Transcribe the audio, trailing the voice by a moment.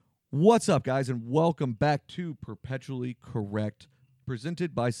What's up, guys, and welcome back to Perpetually Correct,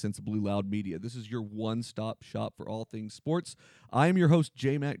 presented by Sensibly Loud Media. This is your one-stop shop for all things sports. I am your host,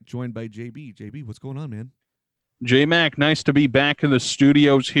 J-Mac, joined by J.B. J.B., what's going on, man? J-Mac, nice to be back in the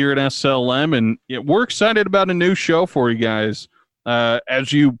studios here at SLM, and we're excited about a new show for you guys.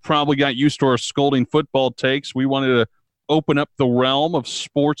 As you probably got used to our scolding football takes, we wanted to open up the realm of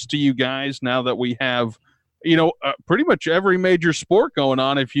sports to you guys now that we have pretty much every major sport going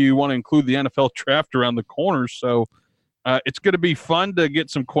on if you want to include the NFL draft around the corner. So it's going to be fun to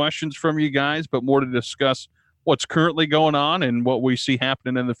get some questions from you guys, but more to discuss what's currently going on and what we see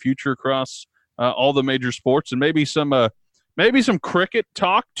happening in the future across all the major sports, and maybe some cricket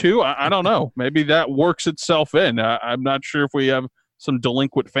talk too. I don't know. Maybe that works itself in. I'm not sure if we have some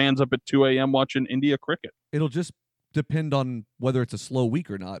delinquent fans up at 2 a.m. watching India cricket. It'll just depend on whether it's a slow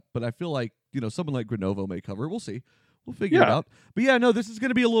week or not, but I feel like, someone like Grenovo may cover it. We'll see. We'll figure it out. But yeah, no, this is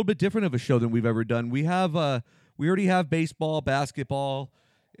going to be a little bit different of a show than we've ever done. We already have baseball, basketball,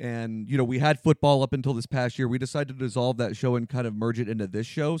 and, we had football up until this past year. We decided to dissolve that show and kind of merge it into this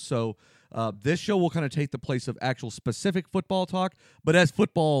show. So this show will kind of take the place of actual specific football talk. But as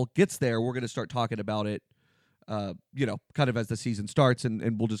football gets there, we're going to start talking about it, kind of as the season starts,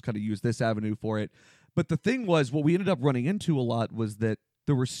 and we'll just kind of use this avenue for it. But the thing was, what we ended up running into a lot was that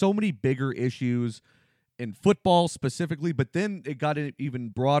there were so many bigger issues in football specifically, but then it got even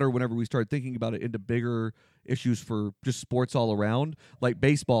broader whenever we started thinking about it into bigger issues for just sports all around, like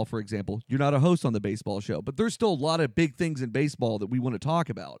baseball, for example. You're not a host on the baseball show, but there's still a lot of big things in baseball that we want to talk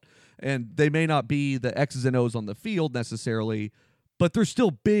about. And they may not be the X's and O's on the field necessarily, but there's still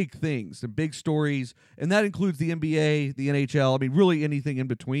big things and big stories, and that includes the NBA, the NHL. I mean, really anything in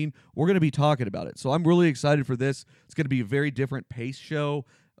between. We're going to be talking about it. So I'm really excited for this. It's going to be a very different pace show,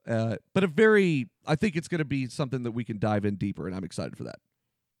 but I think it's going to be something that we can dive in deeper, and I'm excited for that.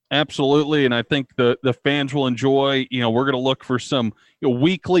 Absolutely, and I think the fans will enjoy. We're going to look for some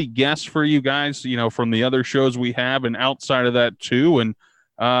weekly guests for you guys, from the other shows we have and outside of that too. And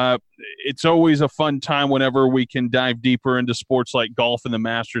it's always a fun time whenever we can dive deeper into sports like golf and the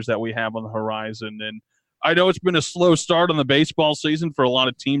Masters that we have on the horizon. And I know it's been a slow start on the baseball season for a lot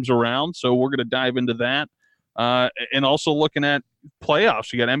of teams around, so we're going to dive into that. And also looking at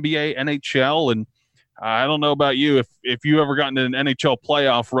playoffs. You got NBA, NHL, and I don't know about you. If you ever gotten an NHL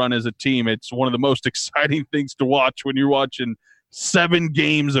playoff run as a team, it's one of the most exciting things to watch when you're watching 7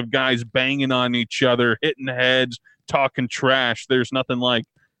 games of guys banging on each other, hitting heads, talking trash. There's nothing like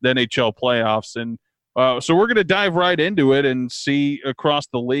the NHL playoffs. And so we're going to dive right into it and see across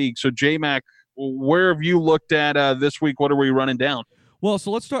the league. So, J-Mac, where have you looked at this week? What are we running down? Well, so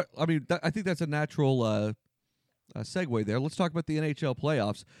let's start. I mean, I think that's a natural segue there. Let's talk about the NHL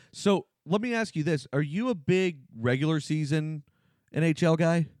playoffs. So let me ask you this. Are you a big regular season NHL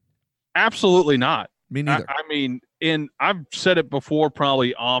guy? Absolutely not. Me neither. I mean, I've said it before,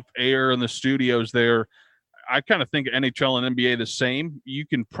 probably off air in the studios there. I kind of think NHL and NBA the same. You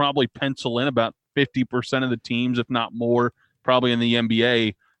can probably pencil in about 50% of the teams, if not more, probably in the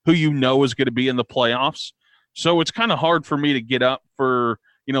NBA, who is going to be in the playoffs. So it's kind of hard for me to get up for,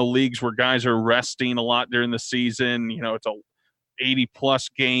 leagues where guys are resting a lot during the season. It's 80-plus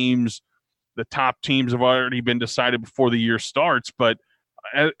games. The top teams have already been decided before the year starts. But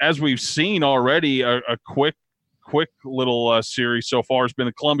as we've seen already, a quick little series so far has been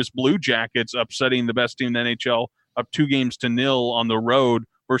the Columbus Blue Jackets upsetting the best team in the NHL up 2-0 on the road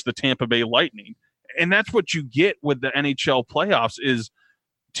versus the Tampa Bay Lightning. And that's what you get with the NHL playoffs is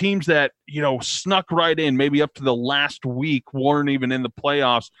teams that, snuck right in, maybe up to the last week, weren't even in the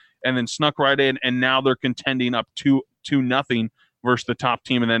playoffs, and then snuck right in, and now they're contending up 2-0 versus the top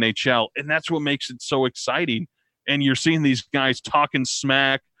team in the NHL. And that's what makes it so exciting. And you're seeing these guys talking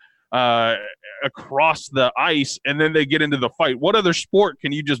smack across the ice, and then they get into the fight. What other sport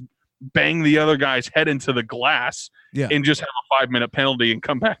can you just bang the other guy's head into the glass and just have a 5-minute penalty and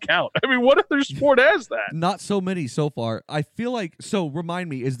come back out? I mean, what other sport has that? Not so many so far. I feel like, so remind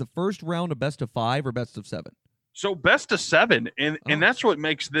me, is the first round a best of 5 or best of 7? So best of 7, and that's what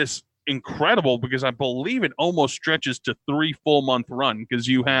makes this incredible, because I believe it almost stretches to 3 full month run, because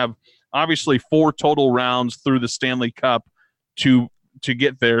you have obviously 4 total rounds through the Stanley Cup to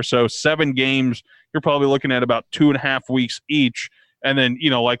get there. So 7 games, you're probably looking at about 2.5 weeks each. And then,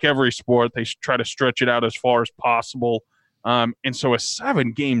 like every sport, they try to stretch it out as far as possible. And so a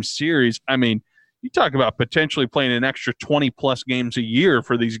 7-game series, I mean, you talk about potentially playing an extra 20-plus games a year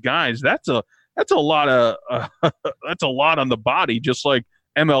for these guys. That's a lot that's a lot on the body, just like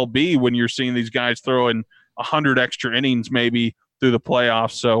MLB when you're seeing these guys throw in 100 extra innings maybe through the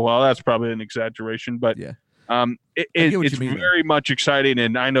playoffs. So, well, that's probably an exaggeration. But, yeah. I get what It's you mean, very much exciting,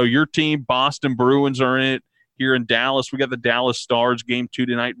 and I know your team, Boston Bruins, are in it here in Dallas. We got the Dallas Stars game 2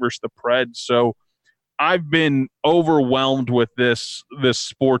 tonight versus the Preds. So I've been overwhelmed with this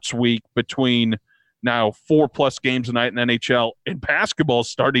sports week between now 4+ games a night in the NHL and basketball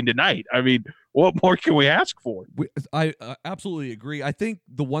starting tonight. I mean, what more can we ask for? I absolutely agree. I think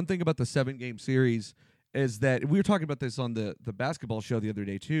the one thing about the 7-game series is that we were talking about this on the basketball show the other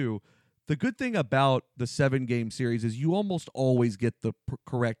day too. The good thing about the 7-game series is you almost always get the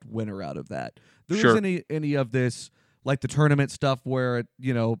correct winner out of that. There Sure. isn't any of this like the tournament stuff where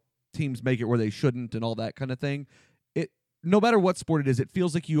teams make it where they shouldn't and all that kind of thing. It no matter what sport it is, it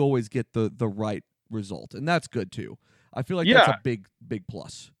feels like you always get the right result, and that's good too. I feel like that's a big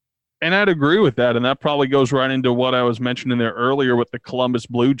plus. And I'd agree with that, and that probably goes right into what I was mentioning there earlier with the Columbus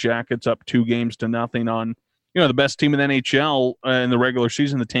Blue Jackets up 2-0 on the best team in the NHL in the regular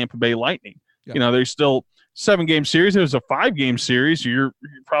season, the Tampa Bay Lightning. Yeah. They're still 7-game series. It was a 5-game series. You're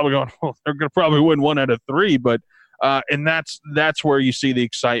probably going, well, they're going to probably win 1 out of 3, but and that's where you see the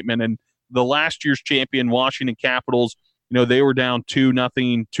excitement. And the last year's champion Washington Capitals, they were down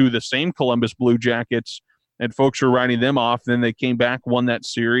 2-0 to the same Columbus Blue Jackets, and folks were writing them off. Then they came back, won that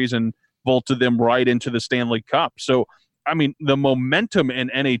series, and vaulted them right into the Stanley Cup. So, I mean, the momentum in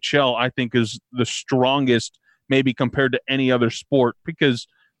NHL, I think, is the strongest maybe compared to any other sport because,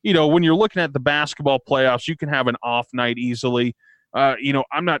 when you're looking at the basketball playoffs, you can have an off night easily. I'm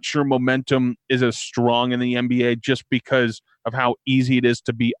not sure momentum is as strong in the NBA just because of how easy it is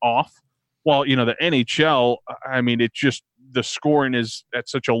to be off. While, the NHL, I mean, it's just the scoring is at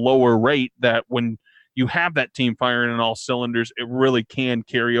such a lower rate that when you have that team firing on all cylinders, it really can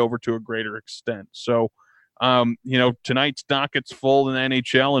carry over to a greater extent. So, tonight's docket's full in the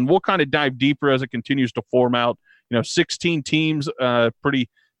NHL, and we'll kind of dive deeper as it continues to form out. 16 teams, pretty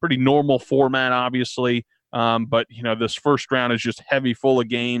normal format, obviously. But this first round is just heavy full of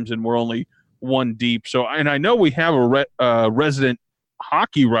games, and we're only 1 deep. So, and I know we have a resident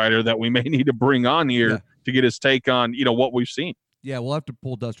hockey writer that we may need to bring on here to get his take on what we've seen. Yeah, we'll have to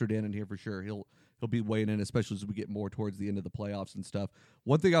pull Duster Dan in here for sure. He'll be weighing in, especially as we get more towards the end of the playoffs and stuff.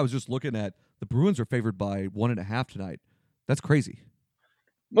 One thing I was just looking at, the Bruins are favored by 1.5 tonight. That's crazy.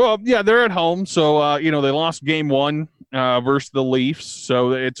 Well, yeah, they're at home, so they lost game 1 versus the Leafs,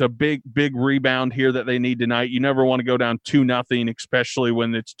 so it's a big rebound here that they need tonight. You never want to go down 2-0, especially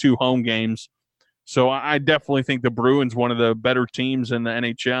when it's 2 home games. So I definitely think the Bruins, one of the better teams in the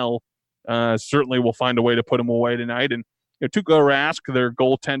NHL, certainly will find a way to put them away tonight. And Tuukka Rask, their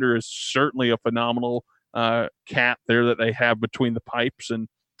goaltender, is certainly a phenomenal cat there that they have between the pipes. And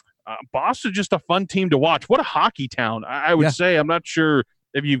Boston's just a fun team to watch. What a hockey town, I would say. I'm not sure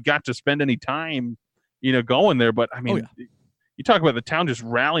if you've got to spend any time, going there. But, I mean, you talk about the town just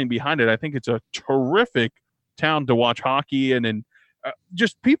rallying behind it. I think it's a terrific town to watch hockey in. And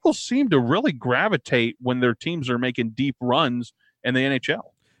just people seem to really gravitate when their teams are making deep runs in the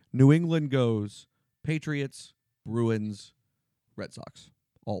NHL. New England goes Patriots, Bruins, Red Sox,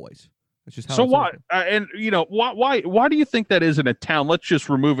 always. That's just how. So why? Why do you think that is in a town? Let's just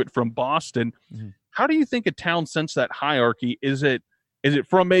remove it from Boston. Mm-hmm. How do you think a town sense that hierarchy? Is it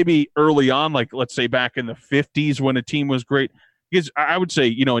from maybe early on, like let's say back in the 50s when a team was great? Because I would say,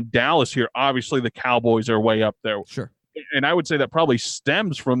 in Dallas here, obviously the Cowboys are way up there. Sure. And I would say that probably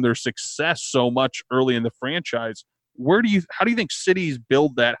stems from their success so much early in the franchise. How do you think cities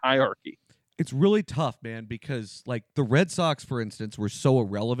build that hierarchy? It's really tough, man, because like the Red Sox, for instance, were so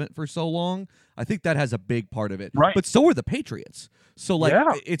irrelevant for so long. I think that has a big part of it. Right. But so are the Patriots. So like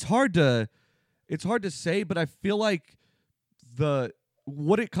it's hard to say, but I feel like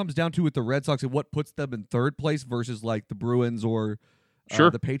what it comes down to with the Red Sox and what puts them in third place versus like the Bruins or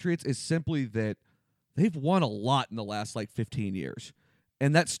the Patriots is simply that they've won a lot in the last like 15 years.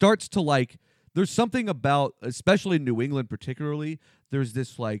 And that starts to like, there's something about, especially in New England particularly, there's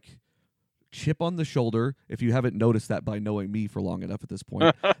this like chip on the shoulder. If you haven't noticed that by knowing me for long enough at this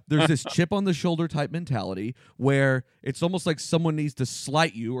point, there's this chip on the shoulder type mentality where it's almost like someone needs to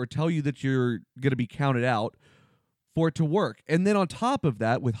slight you or tell you that you're going to be counted out for it to work. And then on top of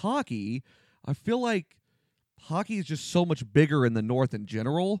that, with hockey, I feel like hockey is just so much bigger in the North in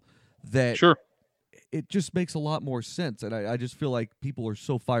general that it just makes a lot more sense. And I just feel like people are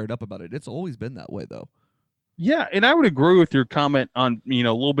so fired up about it. It's always been that way, though. Yeah, and I would agree with your comment on, a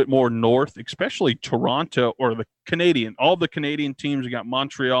little bit more north, especially Toronto or the Canadian. All the Canadian teams, you got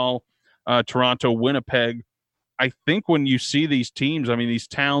Montreal, Toronto, Winnipeg. I think when you see these teams, I mean, these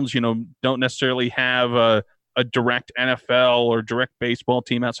towns, don't necessarily have a direct NFL or direct baseball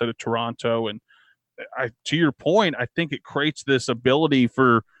team outside of Toronto. And to your point, I think it creates this ability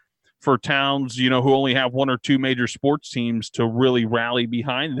for for towns, who only have one or two major sports teams to really rally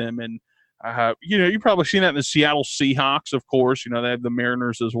behind them. And, you've probably seen that in the Seattle Seahawks, of course. They have the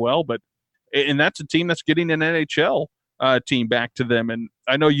Mariners as well. And that's a team that's getting an NHL team back to them. And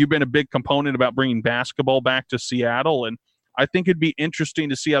I know you've been a big component about bringing basketball back to Seattle. And I think it'd be interesting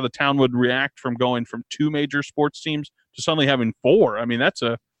to see how the town would react from going from two major sports teams to suddenly having four. I mean, that's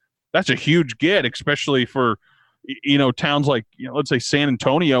a huge get, especially for, towns like, let's say San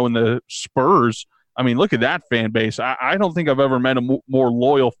Antonio and the Spurs. I mean, look at that fan base. I don't think I've ever met a more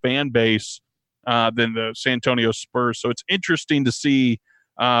loyal fan base than the San Antonio Spurs. So it's interesting to see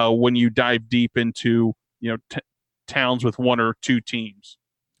when you dive deep into, towns with one or two teams.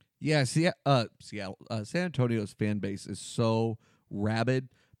 Yeah, Seattle, San Antonio's fan base is so rabid,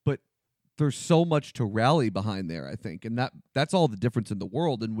 but there's so much to rally behind there, I think, and that's all the difference in the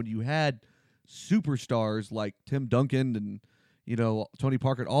world. And when you had superstars like Tim Duncan and Tony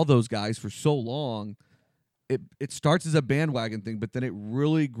Parker, all those guys for so long, it starts as a bandwagon thing, but then it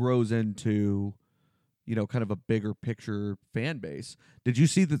really grows into kind of a bigger picture fan base. Did you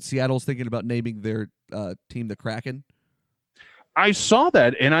see that Seattle's thinking about naming their team the Kraken? I saw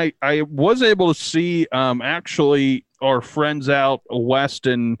that, and I was able to see actually our friends out west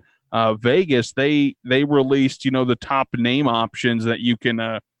in Vegas. They released the top name options that you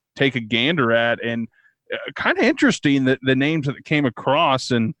can take a gander at, and kind of interesting that the names that came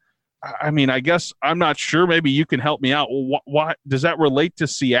across. And I mean, I guess I'm not sure. Maybe you can help me out. What does that relate to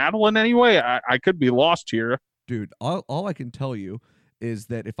Seattle in any way? I could be lost here, dude. All I can tell you is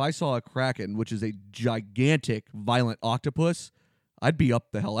that if I saw a Kraken, which is a gigantic violent octopus, I'd be up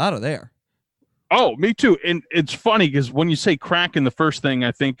the hell out of there. Oh, me too. And it's funny because when you say Kraken, the first thing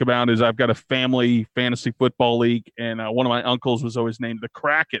I think about is I've got a family fantasy football league, and one of my uncles was always named the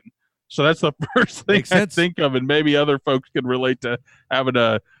Kraken. So that's the first thing I think of, and maybe other folks can relate to having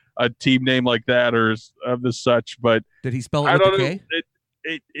a team name like that or of the such. But did he spell it with a K?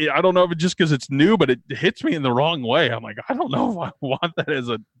 I don't know if it's just because it's new, but it hits me in the wrong way. I'm like, I don't know if I want that as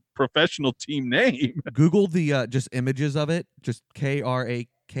a professional team name. Google the just images of it, just Kraken.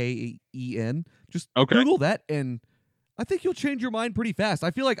 Just Google that, and I think you'll change your mind pretty fast.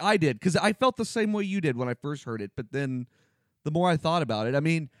 I feel like I did, because I felt the same way you did when I first heard it. But then the more I thought about it, I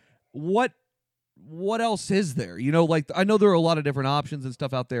mean, what else is there? Like, I know there are a lot of different options and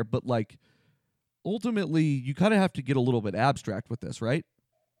stuff out there, but like ultimately you kind of have to get a little bit abstract with this, right?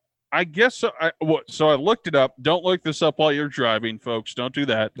 I guess so. So I looked it up. Don't look this up while you're driving, folks. Don't do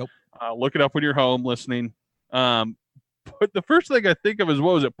that. Nope. Look it up when you're home listening. But the first thing I think of is,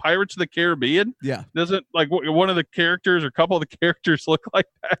 what was it, Pirates of the Caribbean? Yeah. Doesn't like one of the characters or a couple of the characters look like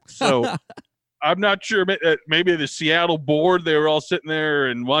that? So I'm not sure. Maybe the Seattle board, they were all sitting there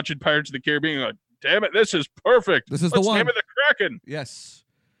and watching Pirates of the Caribbean going, damn it, this is perfect. Let's the one. Name it the Kraken. Yes.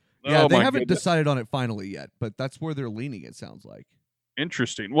 Yeah, they haven't decided on it finally yet, but that's where they're leaning, it sounds like.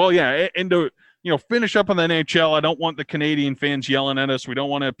 Interesting. Well, yeah, and to finish up on the NHL, I don't want the Canadian fans yelling at us. We don't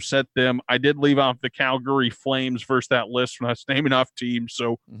want to upset them. I did leave off the Calgary Flames versus that list when I was naming off teams.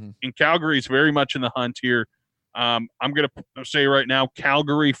 So, in Calgary, it's very much in the hunt here. I'm going to say right now,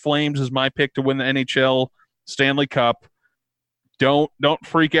 Calgary Flames is my pick to win the NHL Stanley Cup. Don't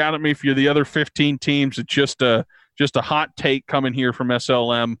freak out at me if you're the other 15 teams. It's just a hot take coming here from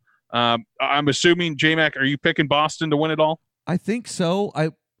SLM. I'm assuming, J-Mac, are you picking Boston to win it all? I think so.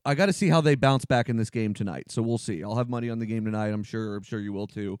 I got to see how they bounce back in this game tonight. So we'll see. I'll have money on the game tonight. I'm sure you will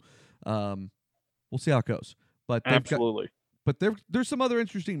too. We'll see how it goes. But absolutely. But there's some other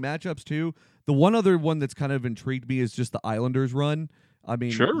interesting matchups too. The one other one that's kind of intrigued me is just the Islanders run. I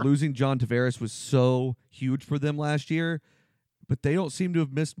mean, losing John Tavares was so huge for them last year, but they don't seem to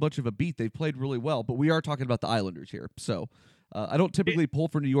have missed much of a beat. They've played really well. But we are talking about the Islanders here. So I don't typically pull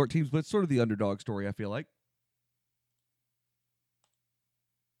for New York teams, but it's sort of the underdog story, I feel like.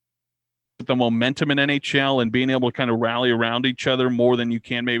 The momentum in NHL and being able to kind of rally around each other more than you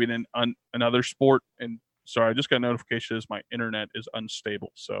can maybe in another sport. And sorry, I just got a notification as my internet is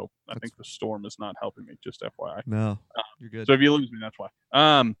unstable. So I think the storm is not helping me, just FYI. No, you're good. So if you lose me, that's why.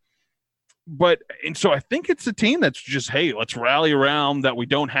 And so I think it's a team that's just, hey, let's rally around that we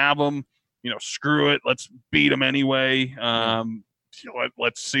don't have them. Screw it. Let's beat them anyway.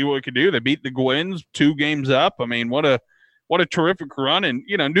 Let's see what we can do. They beat the Gwens 2 games up. I mean, what a terrific run. And,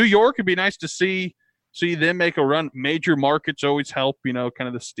 New York, it'd be nice to see them make a run. Major markets always help, kind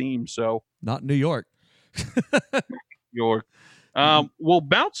of the steam. So not New York. York. Well,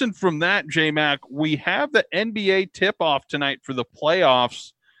 bouncing from that, J-Mac, we have the NBA tip-off tonight for the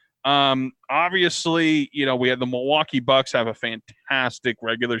playoffs. Obviously, we had the Milwaukee Bucks have a fantastic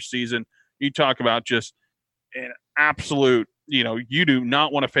regular season. You talk about just an absolute, you do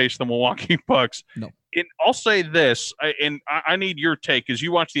not want to face the Milwaukee Bucks. No. And I'll say this, and I need your take because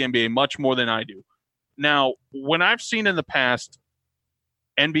you watch the NBA much more than I do. Now, when I've seen in the past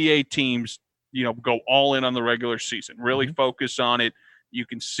NBA teams, go all in on the regular season, really focus on it, you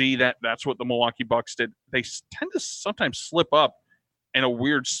can see that that's what the Milwaukee Bucks did. They tend to sometimes slip up in a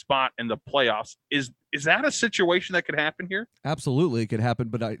weird spot in the playoffs. Is that a situation that could happen here? Absolutely, it could happen,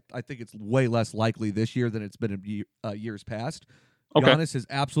 but I think it's way less likely this year than it's been in years past. Okay. Giannis has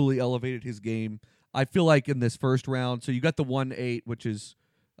absolutely elevated his game. I feel like in this first round, so you got the 1-8, which is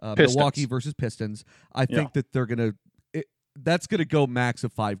Milwaukee versus Pistons. I think that they're that's gonna go max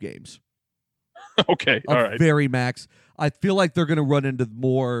of 5 games. Okay, all right. Very max. I feel like they're gonna run into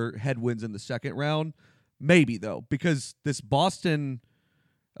more headwinds in the second round. Maybe though, because this Boston,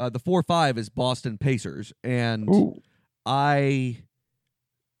 the 4-5 is Boston Pacers, and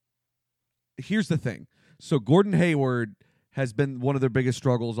here's the thing. So Gordon Hayward has been one of their biggest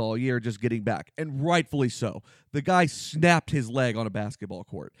struggles all year, just getting back, and rightfully so. The guy snapped his leg on a basketball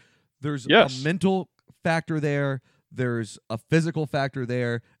court. There's a mental factor there. There's a physical factor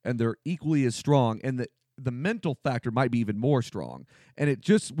there, and they're equally as strong. And the mental factor might be even more strong. And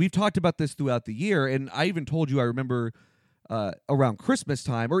we've talked about this throughout the year, and I even told you, I remember around Christmas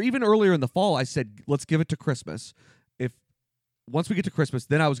time, or even earlier in the fall, I said, let's give it to Christmas. Once we get to Christmas,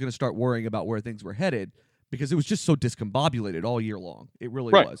 then I was going to start worrying about where things were headed, because it was just so discombobulated all year long. It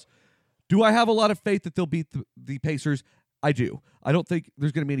really was. Do I have a lot of faith that they'll beat the Pacers? I do. I don't think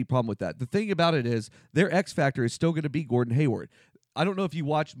there's going to be any problem with that. The thing about it is their X factor is still going to be Gordon Hayward. I don't know if you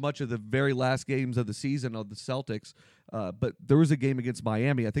watched much of the very last games of the season of the Celtics, but there was a game against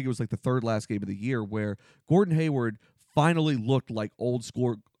Miami. I think it was like the third last game of the year where Gordon Hayward finally looked like old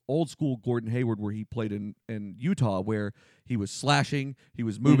school Gordon Hayward, where he played in Utah, where he was slashing, he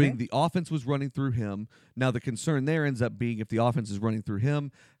was moving, the offense was running through him. Now the concern there ends up being, if the offense is running through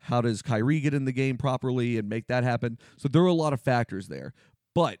him, how does Kyrie get in the game properly and make that happen? So there are a lot of factors there.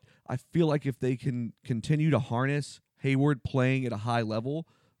 But I feel like if they can continue to harness Hayward playing at a high level,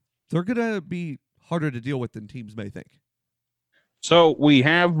 they're going to be harder to deal with than teams may think. So we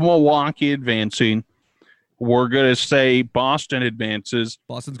have Milwaukee advancing. We're going to say Boston advances.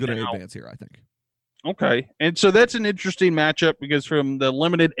 Boston's going to advance here, I think. Okay. And so that's an interesting matchup because from the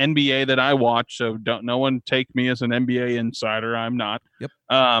limited NBA that I watch, so no one take me as an NBA insider. I'm not. Yep.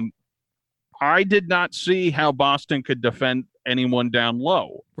 I did not see how Boston could defend anyone down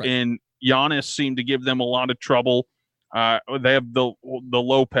low. Right. And Giannis seemed to give them a lot of trouble. They have the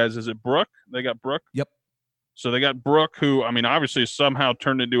Lopez. Is it Brook? They got Brook? Yep. So they got Brook, who, I mean, obviously somehow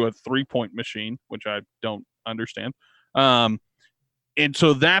turned into a 3-point machine, which I don't understand. And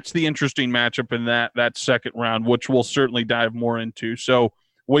so that's the interesting matchup in that second round, which we'll certainly dive more into. So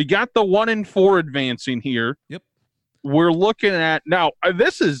we got the 1-4 advancing here. Yep. We're looking at now.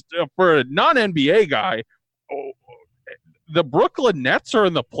 This is for a non-NBA guy. The Brooklyn Nets are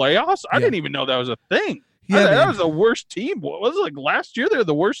in the playoffs. I didn't even know that was a thing. Yeah, that was the worst team. What was it, like last year? They're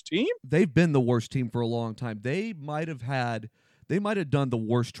the worst team. They've been the worst team for a long time. They might have done the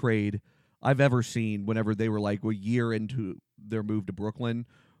worst trade I've ever seen. Whenever they were like a year into their move to Brooklyn,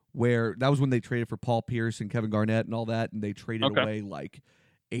 where that was when they traded for Paul Pierce and Kevin Garnett and all that, and they traded away like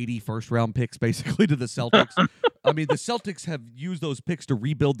 80 first-round picks basically to the Celtics. I mean, the Celtics have used those picks to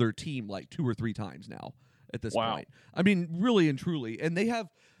rebuild their team like 2 or 3 times now at this point. I mean, really and truly. And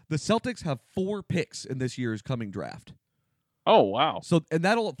the Celtics have 4 picks in this year's coming draft. Oh, wow. So, and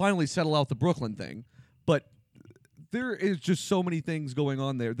that'll finally settle out the Brooklyn thing. But there is just so many things going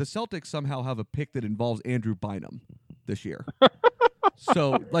on there. The Celtics somehow have a pick that involves Andrew Bynum this year.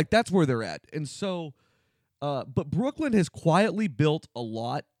 So, like, that's where they're at. And so, but Brooklyn has quietly built a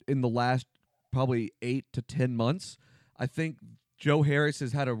lot in the last probably 8 to 10 months. I think Joe Harris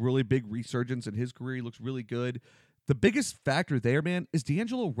has had a really big resurgence in his career. He looks really good. The biggest factor there, man, is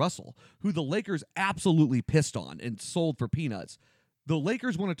D'Angelo Russell, who the Lakers absolutely pissed on and sold for peanuts. The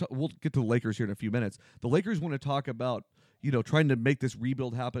Lakers want to we'll get to the Lakers here in a few minutes. The Lakers want to talk about, trying to make this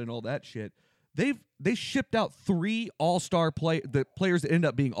rebuild happen and all that shit. They shipped out 3 all-star the players that end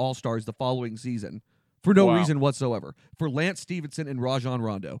up being all-stars the following season for no reason whatsoever. For Lance Stevenson and Rajon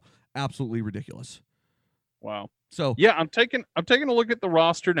Rondo. Absolutely ridiculous. Wow. So yeah, I'm taking a look at the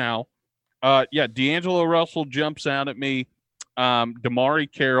roster now. D'Angelo Russell jumps out at me. Damari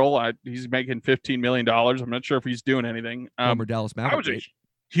Carroll, he's making $15 million. I'm not sure if he's doing anything. Former Dallas Mavericks. I was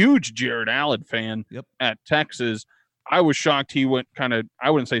a huge Jared Allen fan at Texas. I was shocked he went I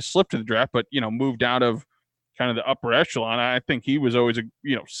wouldn't say slipped to the draft, but, moved out of kind of the upper echelon. I think he was always a,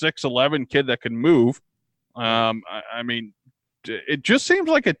 6'11" kid that could move. I mean, it just seems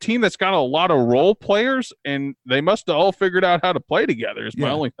like a team that's got a lot of role players, and they must have all figured out how to play together. Is my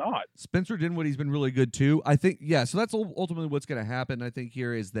only thought. Spencer Dinwiddie's been really good too. I think, so that's ultimately what's going to happen. I think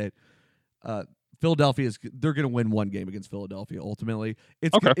here is that Philadelphia they're going to win one game against Philadelphia. Ultimately,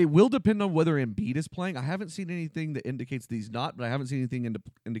 it will depend on whether Embiid is playing. I haven't seen anything that indicates that he's not, but I haven't seen anything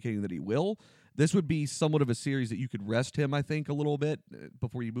indicating that he will. This would be somewhat of a series that you could rest him, I think, a little bit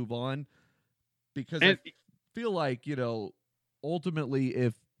before you move on, because I feel like, ultimately,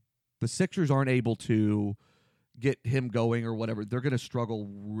 if the Sixers aren't able to get him going or whatever, they're going to struggle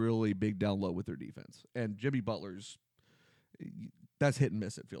really big down low with their defense. And Jimmy Butler's, that's hit and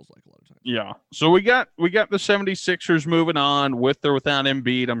miss, it feels like a lot of times. Yeah. So we got the 76ers moving on with or without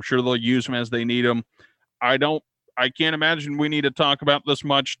Embiid. I'm sure they'll use him as they need him. I can't imagine we need to talk about this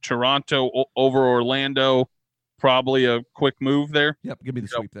much. Toronto over Orlando, probably a quick move there. Yep, give me the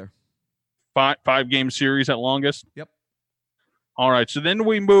sweep there. 5-game series at longest. Yep. All right, so then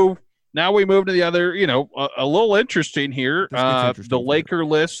we move to the other, a little interesting here. The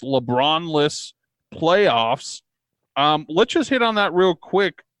Laker-less, LeBron-less playoffs. Let's just hit on that real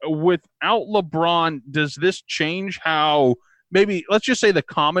quick. Without LeBron, does this change how maybe, let's just say the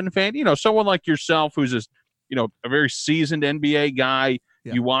common fan, someone like yourself who's just, a very seasoned NBA guy,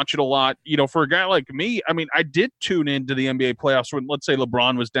 you watch it a lot, for a guy like me, I mean, I did tune into the NBA playoffs when, let's say,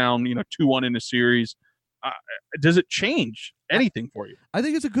 LeBron was down, 2-1 in a series. Does it change anything for you? I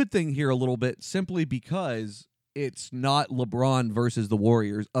think it's a good thing here a little bit, simply because it's not LeBron versus the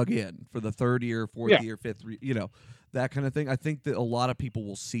Warriors again for the third year, fourth year, fifth, that kind of thing. I think that a lot of people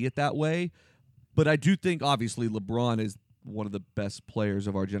will see it that way, but I do think obviously LeBron is one of the best players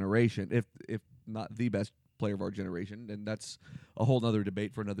of our generation, if not the best player of our generation, and that's a whole nother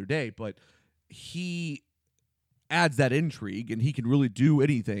debate for another day, but he adds that intrigue, and he can really do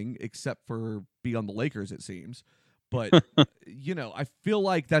anything except for be on the Lakers, it seems. But, I feel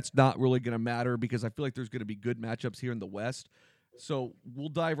like that's not really going to matter, because I feel like there's going to be good matchups here in the West. So we'll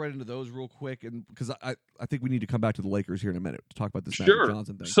dive right into those real quick, and because I think we need to come back to the Lakers here in a minute to talk about this Magic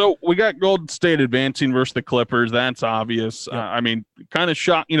Johnson thing. So we got Golden State advancing versus the Clippers. That's obvious. Yep. I mean, kind of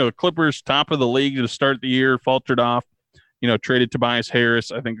shocked. The Clippers, top of the league to start the year, faltered off. Traded Tobias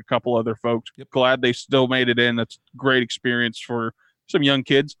Harris. I think a couple other folks. Yep. Glad they still made it in. That's great experience for some young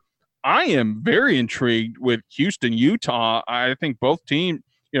kids. I am very intrigued with Houston, Utah. I think both teams.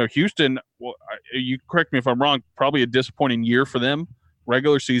 Houston, well, you correct me if I'm wrong, probably a disappointing year for them,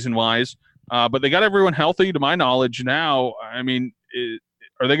 regular season-wise. But they got everyone healthy, to my knowledge, now. I mean,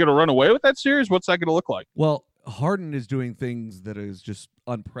 are they going to run away with that series? What's that going to look like? Well, Harden is doing things that is just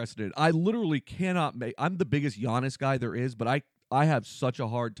unprecedented. I literally cannot make – I'm the biggest Giannis guy there is, but I have such a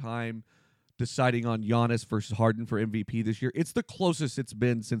hard time deciding on Giannis versus Harden for MVP this year. It's the closest it's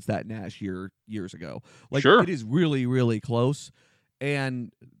been since that Nash years ago. It is really, really close.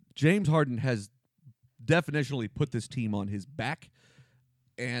 And James Harden has definitionally put this team on his back.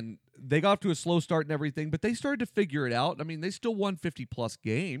 And they got off to a slow start and everything, but they started to figure it out. I mean, they still won 50-plus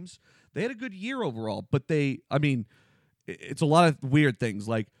games. They had a good year overall, but it's a lot of weird things.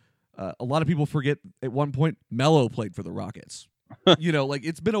 Like, a lot of people forget at one point Melo played for the Rockets.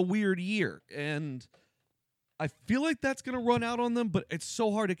 It's been a weird year. And I feel like that's going to run out on them, but it's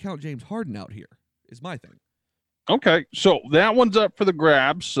so hard to count James Harden out here, is my thing. Okay, so that one's up for the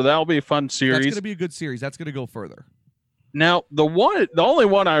grabs, so that'll be a fun series. That's going to be a good series. That's going to go further. Now, the only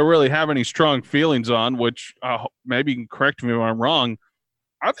one I really have any strong feelings on, which maybe you can correct me if I'm wrong,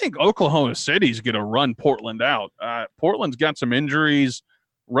 I think Oklahoma City's going to run Portland out. Portland's got some injuries.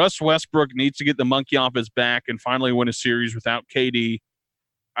 Russ Westbrook needs to get the monkey off his back and finally win a series without KD.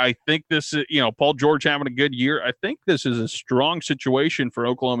 I think this is, Paul George having a good year. I think this is a strong situation for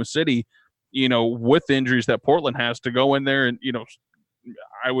Oklahoma City, with injuries that Portland has, to go in there and,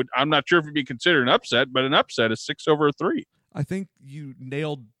 I'm not sure if it'd be considered an upset, but an upset is 6-3. I think you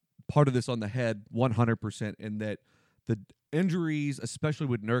nailed part of this on the head 100%, in that the injuries, especially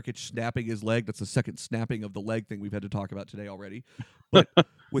with Nurkic snapping his leg, that's the second snapping of the leg thing we've had to talk about today already. But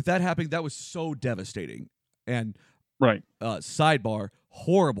with that happening, that was so devastating. And sidebar,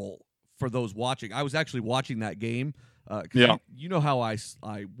 horrible for those watching. I was actually watching that game. You know how I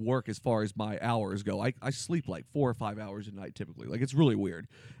work as far as my hours go. I sleep like 4 or 5 hours a night typically. Like, it's really weird.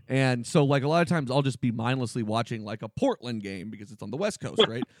 And so, like, a lot of times I'll just be mindlessly watching like a Portland game because it's on the West Coast,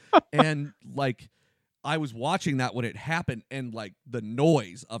 right? And like, I was watching that when it happened, and like the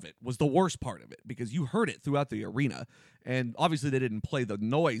noise of it was the worst part of it, because you heard it throughout the arena. And obviously they didn't play the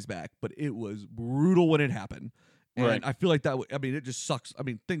noise back, but it was brutal when it happened. And I feel like that, it just sucks. I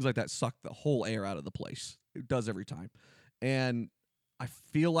mean, things like that suck the whole air out of the place. It does every time. And I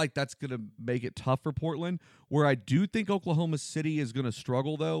feel like that's going to make it tough for Portland. Where I do think Oklahoma City is going to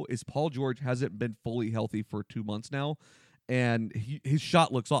struggle, though, is Paul George hasn't been fully healthy for 2 months now, and his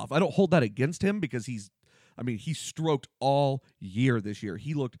shot looks off. I don't hold that against him because he stroked all year this year.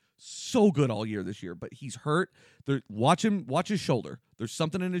 He looked so good all year this year, but he's hurt. Watch his shoulder. There's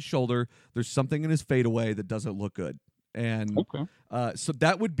something in his shoulder. There's something in his fadeaway that doesn't look good. And so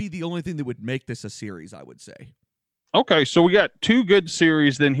that would be the only thing that would make this a series, I would say. Okay, so we got 2 good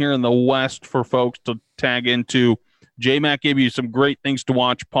series then here in the West for folks to tag into. J-Mac gave you some great things to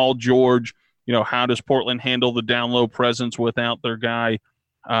watch. Paul George, how does Portland handle the down low presence without their guy?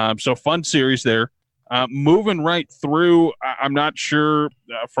 So fun series there. Moving right through, I'm not sure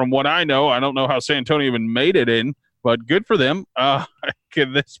from what I know. I don't know how San Antonio even made it in, but good for them.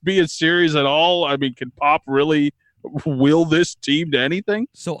 Can this be a series at all? I mean, can Pop really will this team to anything?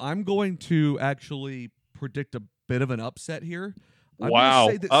 So I'm going to actually predict a bit of an upset here. Wow.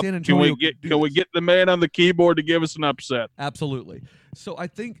 Say that San Antonio can we get the man on the keyboard to give us an upset? Absolutely. So I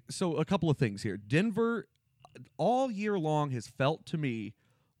think a couple of things here. Denver all year long has felt to me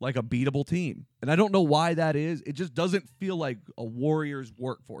like a beatable team. And I don't know why that is. It just doesn't feel like a Warriors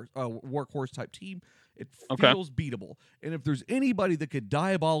workhorse type team. It feels beatable. And if there's anybody that could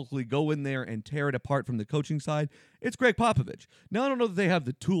diabolically go in there and tear it apart from the coaching side, it's Greg Popovich. Now, I don't know that they have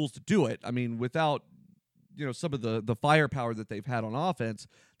the tools to do it. I mean, without some of the firepower that they've had on offense,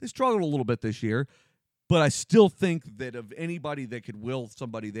 they struggled a little bit this year. But I still think that of anybody that could will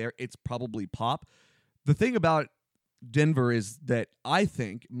somebody there, it's probably Pop. The thing about Denver is that I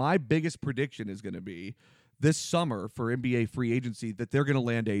think my biggest prediction is going to be this summer for NBA free agency that they're going to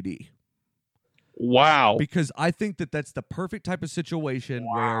land AD. Wow. Because I think that that's the perfect type of situation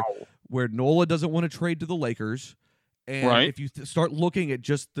where Nola doesn't want to trade to the Lakers. And if you start looking at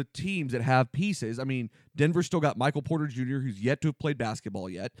just the teams that have pieces, I mean, Denver's still got Michael Porter Jr., who's yet to have played basketball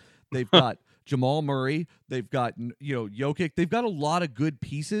yet. They've got Jamal Murray. They've got, Jokic. They've got a lot of good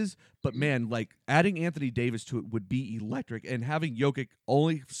pieces. But, man, like adding Anthony Davis to it would be electric. And having Jokic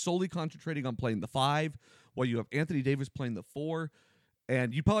only solely concentrating on playing the 5 while you have Anthony Davis playing the 4.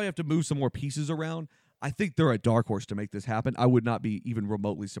 And you probably have to move some more pieces around. I think they're a dark horse to make this happen. I would not be even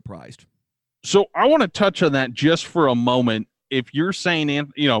remotely surprised. So I want to touch on that just for a moment. If you're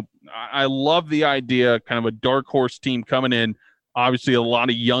saying, I love the idea, kind of a dark horse team coming in. Obviously, a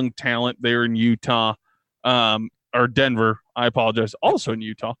lot of young talent there in Utah, or Denver. I apologize. Also in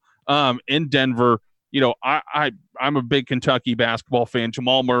Utah, in Denver. I'm a big Kentucky basketball fan.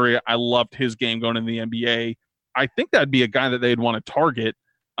 Jamal Murray, I loved his game going in the NBA. I think that'd be a guy that they'd want to target.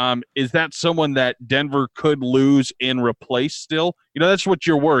 Is that someone that Denver could lose and replace still? That's what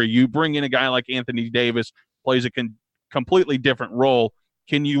you're worried. You bring in a guy like Anthony Davis, plays a completely different role.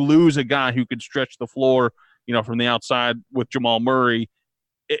 Can you lose a guy who could stretch the floor, from the outside with Jamal Murray?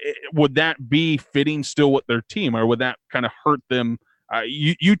 Would that be fitting still with their team, or would that kind of hurt them?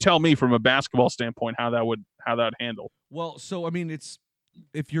 You tell me from a basketball standpoint how that would handle. Well, so, I mean,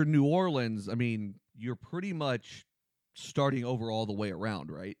 if you're New Orleans, I mean, you're pretty much starting over all the way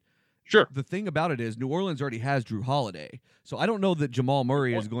around, right? Sure. The thing about it is New Orleans already has Drew Holiday. So I don't know that Jamal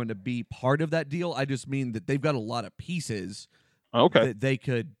Murray is going to be part of that deal. I just mean that they've got a lot of pieces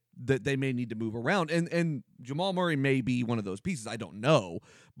that they may need to move around. And Jamal Murray may be one of those pieces. I don't know.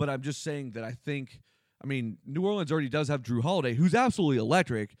 But I'm just saying that New Orleans already does have Drew Holiday, who's absolutely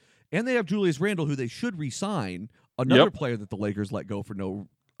electric. And they have Julius Randle, who they should re-sign, another player that the Lakers let go for no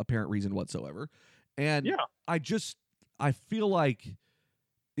apparent reason whatsoever. And I feel like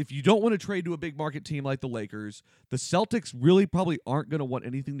if you don't want to trade to a big market team like the Lakers, the Celtics really probably aren't going to want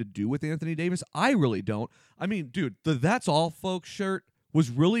anything to do with Anthony Davis. I really don't. I mean, dude, the That's All Folks shirt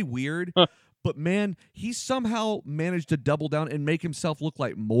was really weird, but man, he somehow managed to double down and make himself look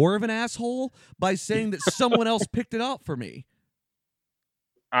like more of an asshole by saying that someone else picked it out for me.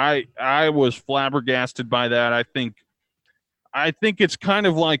 I was flabbergasted by that. I think it's kind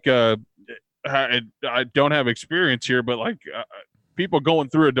of like I don't have experience here, but like people going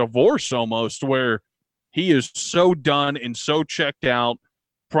through a divorce almost, where he is so done and so checked out.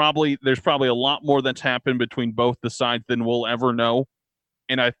 There's probably a lot more that's happened between both the sides than we'll ever know.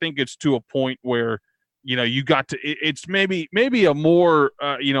 And I think it's to a point where, you got to, it's maybe a more,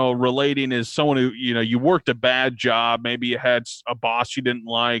 relating as someone who, you worked a bad job. Maybe you had a boss you didn't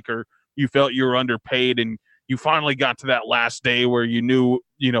like, or you felt you were underpaid, and you finally got to that last day where you knew,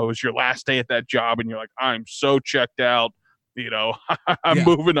 it was your last day at that job, and you're like, I'm so checked out, I'm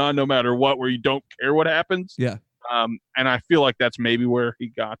moving on no matter what, where you don't care what happens. Yeah. And I feel like that's maybe where he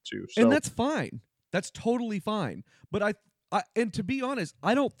got to. So. And that's fine. That's totally fine. But And to be honest,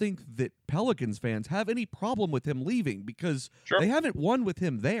 I don't think that Pelicans fans have any problem with him leaving because they haven't won with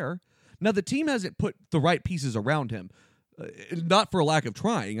him there. Now, the team hasn't put the right pieces around him, not for a lack of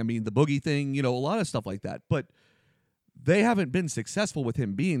trying. I mean, the Boogie thing, a lot of stuff like that. But they haven't been successful with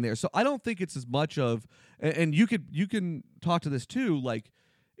him being there. So I don't think it's as much of, and you can talk to this too, like,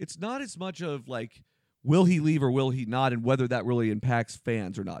 it's not as much of like, will he leave or will he not, and whether that really impacts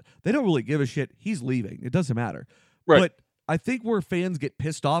fans or not. They don't really give a shit. He's leaving. It doesn't matter. Right. But I think where fans get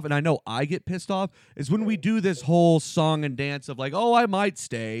pissed off, and I know I get pissed off, is when we do this whole song and dance of like, oh, I might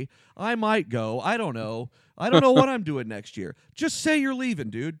stay, I might go, I don't know what I'm doing next year. Just say you're leaving,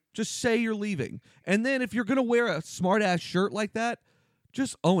 dude. Just say you're leaving. And then if you're going to wear a smart-ass shirt like that,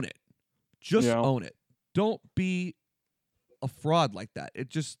 just own it. Just own it. Don't be a fraud like that.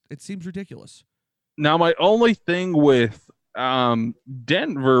 It seems ridiculous. Now, my only thing with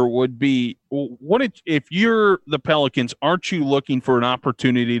Denver would be, if you're the Pelicans, aren't you looking for an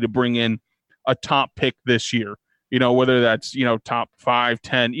opportunity to bring in a top pick this year? Whether that's, top 5,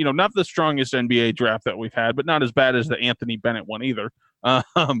 10, not the strongest NBA draft that we've had, but not as bad as the Anthony Bennett one either.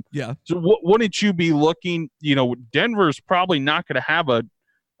 Yeah. So wouldn't you be looking, Denver's probably not going to have a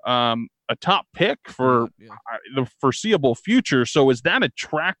top pick for the foreseeable future. So is that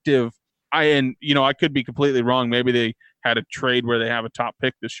attractive? I could be completely wrong. Maybe they had a trade where they have a top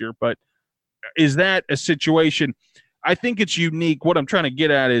pick this year, but is that a situation? I think it's unique. What I'm trying to get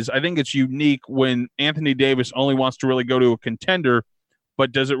at is I think it's unique when Anthony Davis only wants to really go to a contender,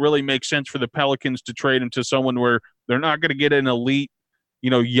 but does it really make sense for the Pelicans to trade him to someone where they're not going to get an elite,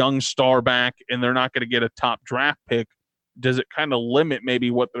 young star back and they're not going to get a top draft pick? Does it kind of limit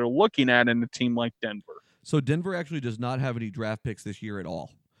maybe what they're looking at in a team like Denver? So Denver actually does not have any draft picks this year at all.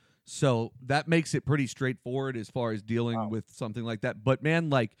 So that makes it pretty straightforward as far as dealing with something like that. But, man,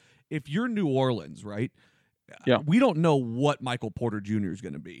 like, if you're New Orleans, right, we don't know what Michael Porter Jr. is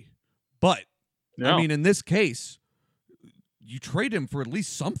going to be. But, I mean, in this case, you trade him for at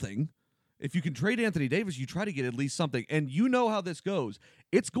least something. If you can trade Anthony Davis, you try to get at least something. And you know how this goes.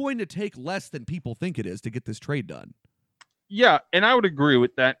 It's going to take less than people think it is to get this trade done. Yeah, and I would agree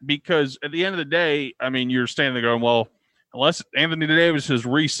with that because at the end of the day, I mean, you're standing there going, well, unless Anthony Davis is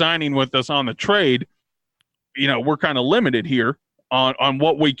re-signing with us on the trade, we're kind of limited here on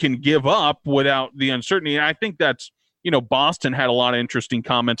what we can give up without the uncertainty. And I think that's, Boston had a lot of interesting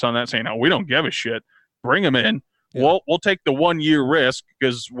comments on that saying, no, we don't give a shit. Bring him in. Yeah. We'll take the 1-year risk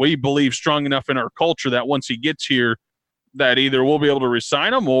because we believe strong enough in our culture that once he gets here, that either we'll be able to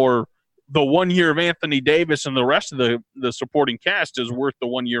re-sign him or the 1 year of Anthony Davis and the rest of the supporting cast is worth the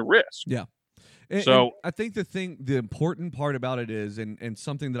 1-year risk. Yeah. And I think the important part about it is, and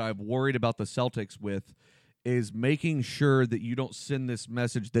something that I've worried about the Celtics with, is making sure that you don't send this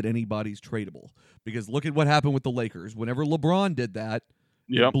message that anybody's tradable. Because look at what happened with the Lakers. Whenever LeBron did that,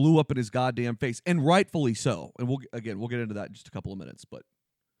 it blew up in his goddamn face, and rightfully so. And we'll get into that in just a couple of minutes. But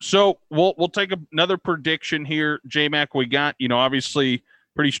so we'll take another prediction here, J-Mac. We got obviously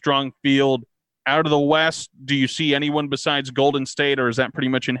pretty strong field. Out of the West, do you see anyone besides Golden State, or is that pretty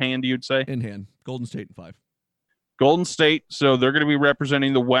much in hand, you'd say? In hand. Golden State in 5. Golden State, so they're going to be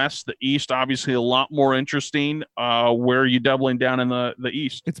representing the West. The East, obviously, a lot more interesting. Where are you doubling down in the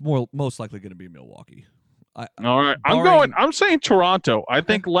East? It's most likely going to be Milwaukee. All right. I'm saying Toronto. I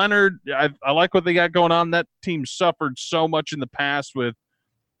think Leonard, I like what they got going on. That team suffered so much in the past with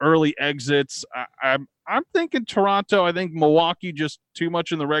early exits. I'm thinking Toronto. I think Milwaukee just too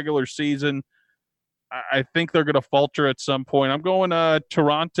much in the regular season. I think they're going to falter at some point. I'm going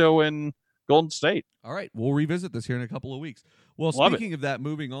Toronto and Golden State. All right. We'll revisit this here in a couple of weeks. Well, speaking of that,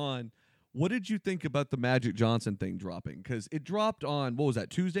 moving on, what did you think about the Magic Johnson thing dropping? Because it dropped on, what was that,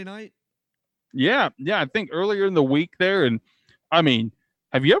 Tuesday night? Yeah, I think earlier in the week there. And, I mean,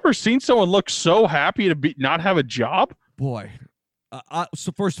 have you ever seen someone look so happy to not have a job? Boy.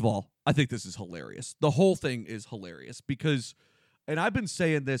 So first of all, I think this is hilarious. The whole thing is hilarious because – and I've been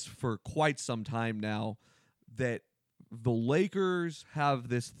saying this for quite some time now, that the Lakers have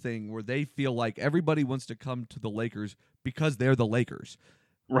this thing where they feel like everybody wants to come to the Lakers because they're the Lakers.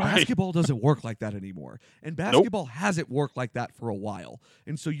 Right. Basketball doesn't work like that anymore. And basketball hasn't worked like that for a while.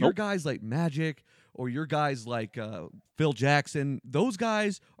 And so your guys like Magic or your guys like Phil Jackson, those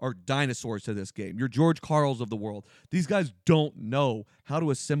guys are dinosaurs to this game. Your George Karls of the world. These guys don't know how to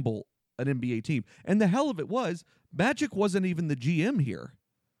assemble an NBA team. And the hell of it was, Magic wasn't even the GM here.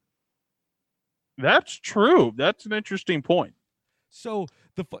 That's true. That's an interesting point. So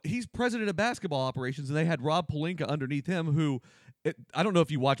he's president of basketball operations, and they had Rob Pelinka underneath him, who I don't know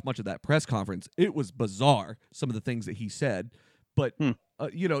if you watched much of that press conference. It was bizarre, some of the things that he said. But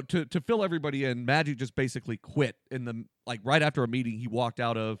to fill everybody in, Magic just basically quit right after a meeting he walked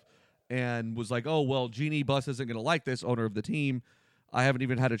out of, and was like, "Oh well, Jeannie Buss isn't going to like this, owner of the team. I haven't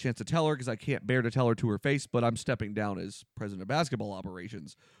even had a chance to tell her because I can't bear to tell her to her face, but I'm stepping down as president of basketball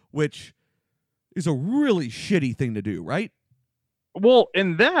operations," which is a really shitty thing to do, right? Well,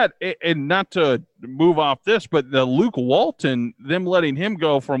 and not to move off this, but the Luke Walton, them letting him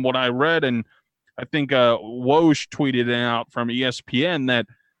go, from what I read, and I think Woj tweeted it out from ESPN, that,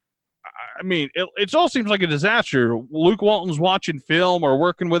 I mean, it all seems like a disaster. Luke Walton's watching film or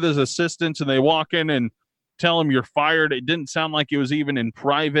working with his assistants, and they walk in and tell him you're fired. It didn't sound like it was even in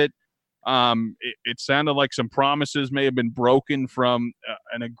private. It sounded like some promises may have been broken from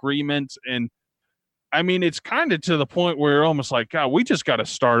an agreement. And I mean, it's kind of to the point where you're almost like, God, we just got to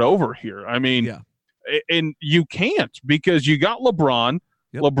start over here. I mean, yeah. And you can't, because you got LeBron.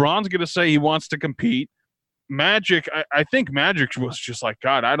 Yep. LeBron's going to say he wants to compete. Magic, I think Magic was just like,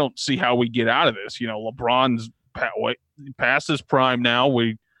 God, I don't see how we get out of this. LeBron's past his prime now.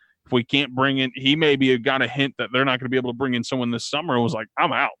 If we can't bring in, he maybe got a hint that they're not going to be able to bring in someone this summer, and was like,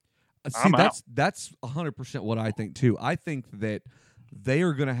 I'm out. That's 100% what I think too. I think that they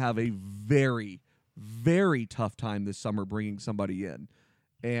are going to have a very, very tough time this summer bringing somebody in,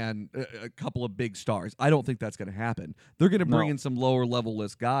 and a couple of big stars. I don't think that's going to happen. They're going to bring in some lower level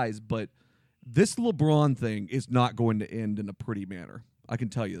list guys, but this LeBron thing is not going to end in a pretty manner. I can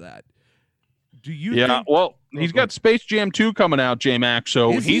tell you that. Do you? Yeah. Well, he's got Space Jam 2 coming out, J-Mac,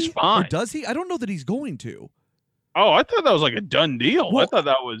 so he's fine. Or does he? I don't know that he's going to. Oh, I thought that was like a done deal. Well, I thought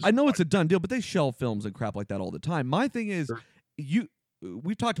that was. I know it's a done deal, but they shelve films and crap like that all the time. My thing is,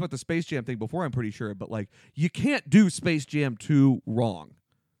 we've talked about the Space Jam thing before, I'm pretty sure, but you can't do Space Jam 2 wrong.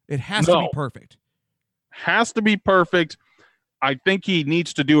 It has to be perfect. Has to be perfect. I think he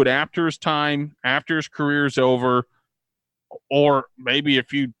needs to do it after his time, after his career's over, or maybe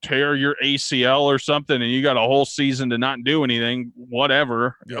if you tear your ACL or something and you got a whole season to not do anything,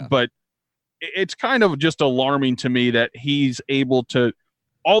 whatever. Yeah. But it's kind of just alarming to me that he's able to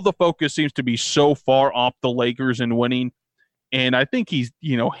 – all the focus seems to be so far off the Lakers and winning. And I think he's,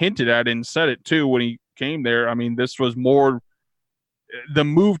 hinted at it and said it too when he came there. I mean, this was more – the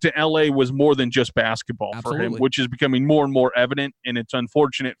move to LA was more than just basketball for him, which is becoming more and more evident. And it's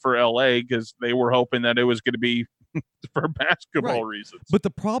unfortunate for LA because they were hoping that it was going to be for basketball reasons. But the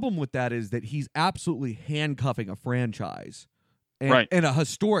problem with that is that he's absolutely handcuffing a franchise, and a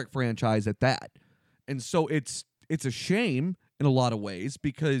historic franchise at that. And so it's a shame in a lot of ways,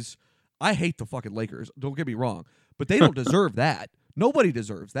 because I hate the fucking Lakers. Don't get me wrong, but they don't deserve that. Nobody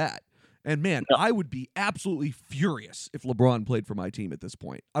deserves that. And, man, I would be absolutely furious if LeBron played for my team at this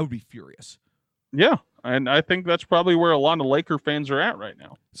point. I would be furious. Yeah, and I think that's probably where a lot of Laker fans are at right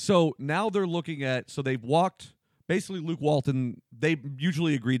now. So now they're looking at – so they've walked – basically Luke Walton, they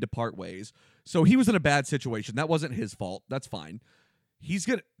usually agreed to part ways. So he was in a bad situation. That wasn't his fault. That's fine. He's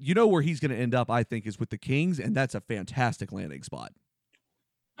gonna – where he's going to end up, I think, is with the Kings, and that's a fantastic landing spot.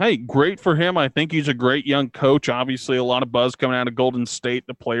 Hey, great for him. I think he's a great young coach. Obviously, a lot of buzz coming out of Golden State.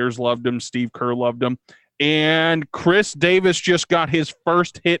 The players loved him. Steve Kerr loved him. And Chris Davis just got his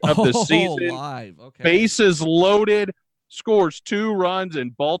first hit of the season. Live. Okay. Bases loaded, scores 2 runs,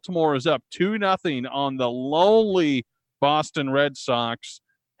 and Baltimore is up 2-0 on the lonely Boston Red Sox.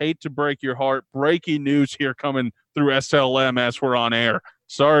 Hate to break your heart. Breaking news here coming through SLM as we're on air.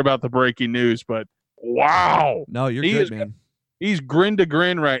 Sorry about the breaking news, but wow. No, you're good, man. He's grin to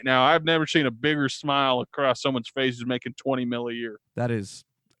grin right now. I've never seen a bigger smile across someone's face who's making $20 million a year. That is,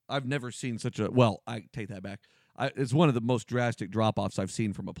 I've never seen such a. Well, I take that back. It's one of the most drastic drop-offs I've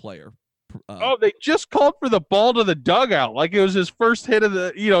seen from a player. They just called for the ball to the dugout like it was his first hit of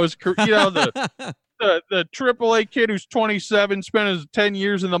the, the AAA kid who's 27, spent his 10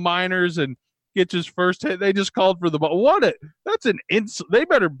 years in the minors and gets his first hit. They just called for the ball. That's an they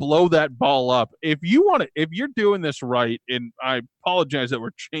better blow that ball up. If you're doing this right, and I apologize that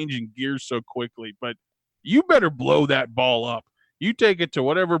we're changing gears so quickly, but you better blow that ball up. You take it to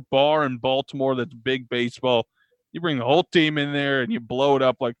whatever bar in Baltimore that's big baseball. You bring the whole team in there and you blow it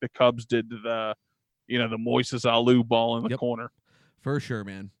up like the Cubs did to the Moises Alou ball in the corner. For sure,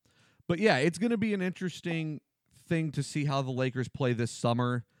 man. But yeah, it's going to be an interesting thing to see how the Lakers play this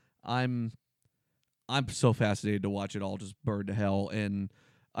summer. I'm so fascinated to watch it all just burn to hell. And,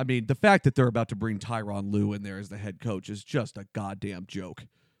 I mean, the fact that they're about to bring Tyronn Lue in there as the head coach is just a goddamn joke.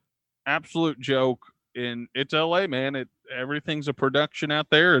 Absolute joke. And it's LA, man. Everything's a production out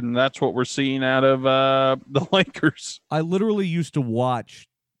there, and that's what we're seeing out of the Lakers. I literally used to watch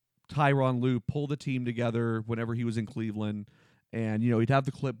Tyronn Lue pull the team together whenever he was in Cleveland, And, he'd have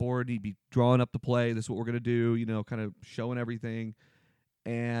the clipboard. He'd be drawing up the play. This is what we're going to do, kind of showing everything.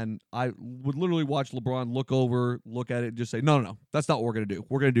 And I would literally watch LeBron look at it, and just say, no, that's not what we're going to do.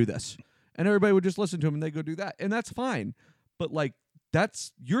 We're going to do this. And everybody would just listen to him, and they go do that. And that's fine. But,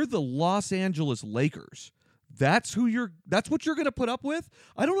 you're the Los Angeles Lakers. That's what you're going to put up with?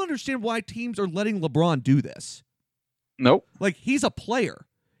 I don't understand why teams are letting LeBron do this. Nope. He's a player.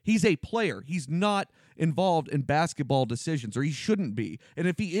 He's a player. He's not involved in basketball decisions, or he shouldn't be. And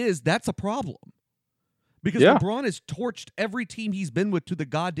if he is, that's a problem. Because LeBron has torched every team he's been with to the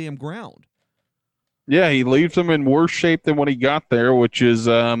goddamn ground. Yeah, he leaves them in worse shape than when he got there, which is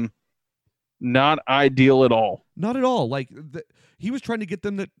not ideal at all. Not at all. He was trying to get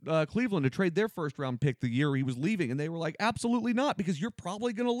them to Cleveland to trade their first-round pick the year he was leaving, and they were like, absolutely not, because you're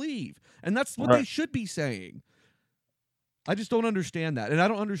probably going to leave. And that's what they should be saying. I just don't understand that. And I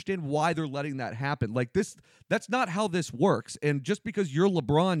don't understand why they're letting that happen. That's not how this works. And just because you're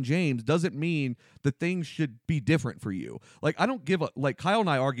LeBron James doesn't mean that things should be different for you. I don't give a, Kyle and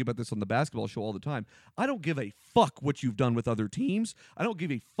I argue about this on the basketball show all the time. I don't give a fuck what you've done with other teams. I don't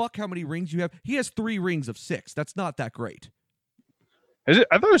give a fuck how many rings you have. He has 3 rings of 6. That's not that great. Is it?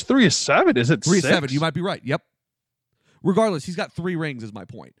 I thought it was 3 of 7. Is it 3 6? of 7. You might be right. Yep. Regardless, he's got 3 rings is my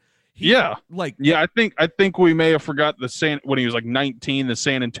point. I think we may have forgot when he was 19, the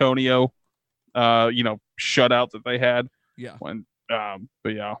San Antonio, shutout that they had. Yeah. But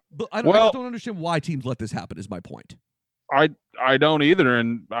yeah. But I don't understand why teams let this happen. Is my point. I don't either,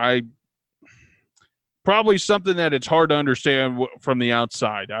 and probably something that it's hard to understand from the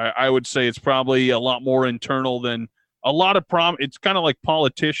outside. I would say it's probably a lot more internal than a lot of It's kind of like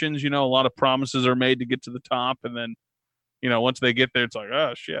politicians. A lot of promises are made to get to the top, and then. Once they get there, it's like,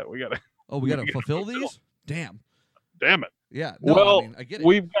 oh, shit, we got to fulfill these? Damn it. Yeah. No, I get it.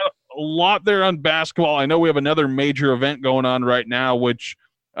 We've got a lot there on basketball. I know we have another major event going on right now, which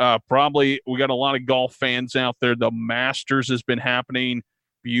probably we got a lot of golf fans out there. The Masters has been happening.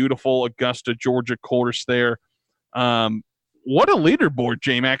 Beautiful Augusta, Georgia course there. What a leaderboard,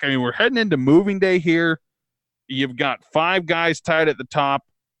 J-Mac. I mean, we're heading into moving day here. You've got 5 guys tied at the top.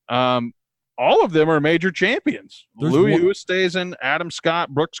 All of them are major champions. Louis Oosthuizen, Adam Scott,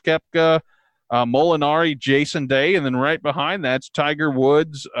 Brooks Koepka, Molinari, Jason Day, and then right behind that's Tiger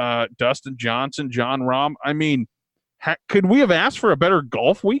Woods, Dustin Johnson, John Rahm. I mean, could we have asked for a better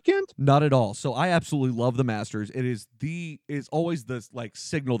golf weekend? Not at all. So I absolutely love the Masters. It is always the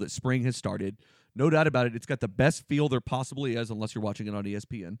signal that spring has started. No doubt about it. It's got the best feel there possibly is, unless you're watching it on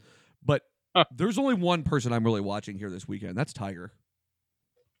ESPN. But there's only one person I'm really watching here this weekend. That's Tiger.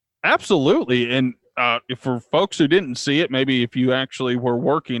 Absolutely. And for folks who didn't see it, maybe if you actually were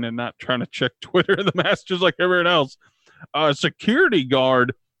working and not trying to check Twitter and the Masters like everyone else, a security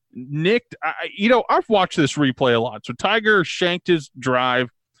guard nicked. I've watched this replay a lot. So Tiger shanked his drive.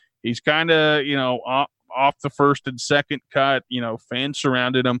 He's kind of, off the first and second cut. Fans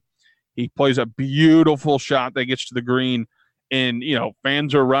surrounded him. He plays a beautiful shot that gets to the green. And,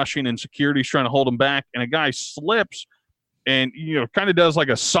 fans are rushing and security's trying to hold him back. And a guy slips. And, kind of does like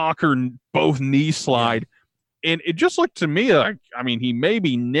a soccer both knee slide. And it just looked to me like, he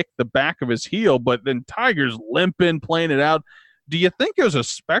maybe nicked the back of his heel, but then Tiger's limping, playing it out. Do you think it was a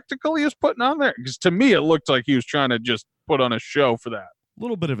spectacle he was putting on there? Because to me, it looked like he was trying to just put on a show for that. A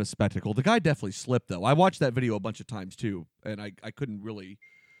little bit of a spectacle. The guy definitely slipped, though. I watched that video a bunch of times, too, and I couldn't really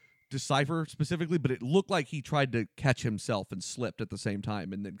decipher specifically, but it looked like he tried to catch himself and slipped at the same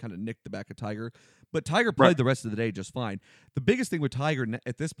time and then kind of nicked the back of Tiger. But Tiger played the rest of the day just fine. The biggest thing with Tiger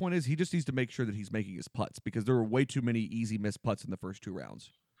at this point is he just needs to make sure that he's making his putts, because there were way too many easy missed putts in the first 2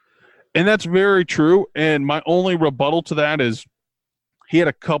 rounds. And that's very true. And my only rebuttal to that is he had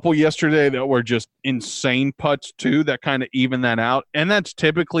a couple yesterday that were just insane putts too that kind of even that out. And that's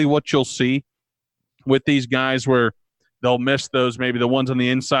typically what you'll see with these guys, where they'll miss those, maybe the ones on the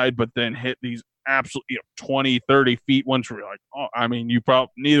inside, but then hit these absolutely 20, 30 feet ones where you're like,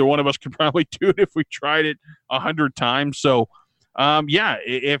 neither one of us could probably do it if we tried it 100 times. So,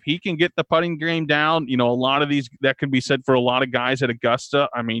 if he can get the putting game down, a lot of these, that can be said for a lot of guys at Augusta.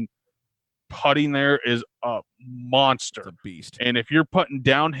 Putting there is a monster. It's a beast. And if you're putting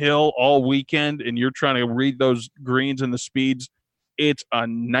downhill all weekend and you're trying to read those greens and the speeds, it's a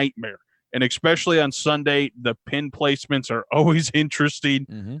nightmare. And especially on Sunday, the pin placements are always interesting.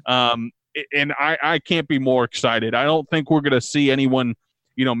 Mm-hmm. And I can't be more excited. I don't think we're going to see anyone,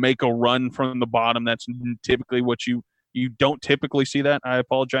 make a run from the bottom. That's typically what you don't typically see that. I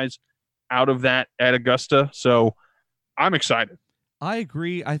apologize, out of that at Augusta. So I'm excited. I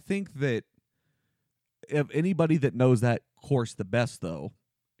agree. I think that if anybody that knows that course the best, though,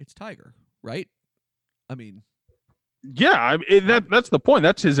 it's Tiger, right? Yeah, that's the point.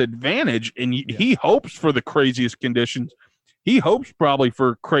 That's his advantage, and he hopes for the craziest conditions. He hopes probably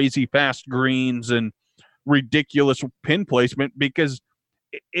for crazy fast greens and ridiculous pin placement because,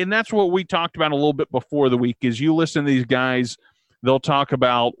 and that's what we talked about a little bit before the week. Is you listen to these guys, they'll talk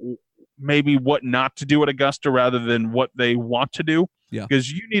about maybe what not to do at Augusta rather than what they want to do. Yeah,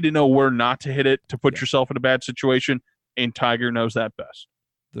 because you need to know where not to hit it to put yourself in a bad situation, and Tiger knows that best.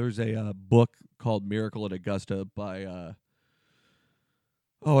 There's a book called Miracle at Augusta by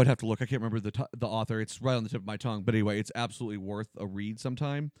I'd have to look. I can't remember the author. It's right on the tip of my tongue. But anyway, it's absolutely worth a read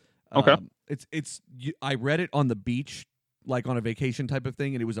sometime. Okay. I read it on the beach, like on a vacation type of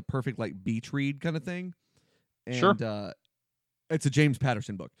thing, and it was a perfect like beach read kind of thing. And Sure. It's a James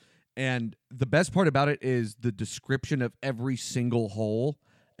Patterson book. And the best part about it is the description of every single hole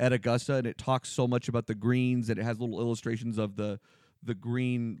at Augusta, and it talks so much about the greens, and it has little illustrations of the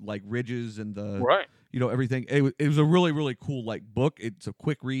green like ridges and the Right. Everything. It was a really, really cool like book. It's a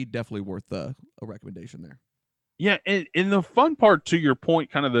quick read, definitely worth a recommendation there. Yeah, and the fun part to your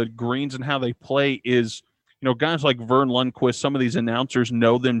point, kind of the greens and how they play is, guys like Vern Lundquist, some of these announcers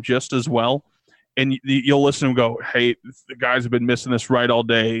know them just as well. And you'll listen and go, hey, the guys have been missing this right all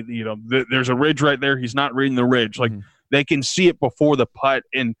day. There's a ridge right there. He's not reading the ridge. Like they can see it before the putt.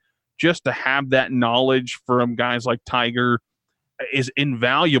 And just to have that knowledge from guys like Tiger is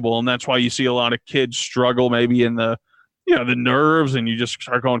invaluable. And that's why you see a lot of kids struggle maybe in the nerves, and you just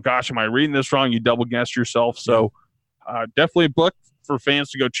start going, gosh, am I reading this wrong? You double guess yourself. So definitely a book for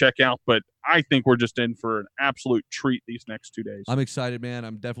fans to go check out. But I think we're just in for an absolute treat these next 2 days. I'm excited, man.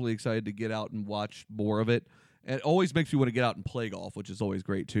 I'm definitely excited to get out and watch more of it. And it always makes me want to get out and play golf, which is always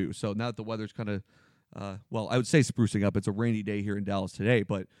great too. So now that the weather's kind of, I would say sprucing up. It's a rainy day here in Dallas today,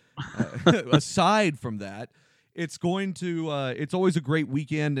 but aside from that, it's always a great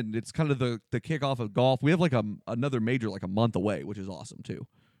weekend, and it's kind of the kickoff of golf. We have like another major like a month away, which is awesome too.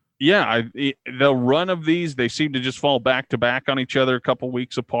 Yeah, the run of these, they seem to just fall back to back on each other a couple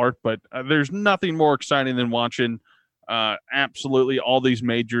weeks apart. But there's nothing more exciting than watching absolutely all these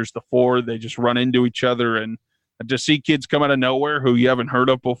majors. The four, they just run into each other, and to see kids come out of nowhere who you haven't heard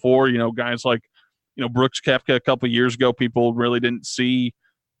of before. Guys like Brooks Koepka a couple of years ago, people really didn't see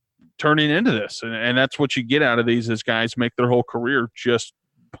turning into this, and that's what you get out of these is guys make their whole career just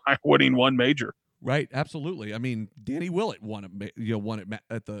by winning one major. Right, absolutely. I mean, Danny Willett won it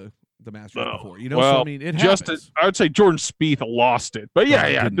at the Masters before. Well, so I mean, it happens. I would say Jordan Spieth lost it, but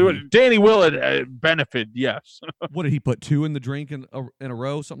yeah, Danny Willett benefited. Yes. What did he put 2 in the drink in a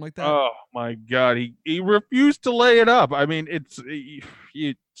row, something like that? Oh my God, he refused to lay it up. I mean,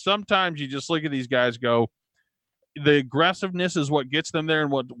 sometimes you just look at these guys go, the aggressiveness is what gets them there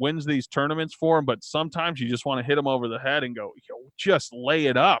and what wins these tournaments for them. But sometimes you just want to hit them over the head and go, just lay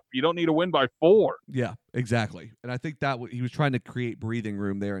it up. You don't need to win by 4. Yeah, exactly. And I think that he was trying to create breathing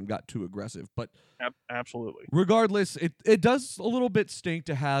room there and got too aggressive. But absolutely, regardless, it does a little bit stink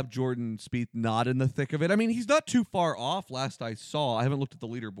to have Jordan Spieth not in the thick of it. I mean, he's not too far off. Last I saw, I haven't looked at the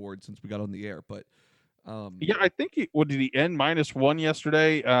leaderboard since we got on the air, but. Yeah, I think did he end -1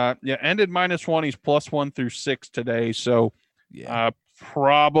 yesterday? Ended -1. He's +1 through 6 today. So,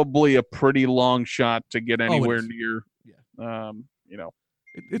 probably a pretty long shot to get anywhere near. Yeah.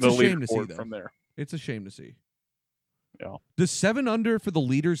 It's a shame to see from there. It's a shame to see. Yeah. Does 7 under for the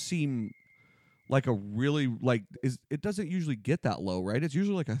leaders seem like a really it doesn't usually get that low, right? It's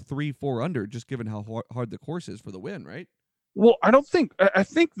usually like a 3-4 under, just given how hard the course is for the win, right? Well, I think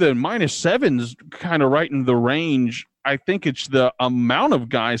the -7's kind of right in the range. I think it's the amount of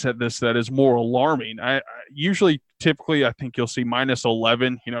guys at this that is more alarming. I typically, I think you'll see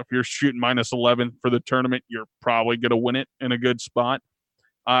 -11. If you're shooting -11 for the tournament, you're probably going to win it in a good spot.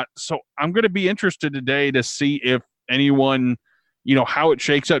 So I'm going to be interested today to see if anyone, how it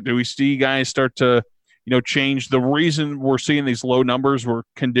shakes up. Do we see guys start to, change? The reason we're seeing these low numbers were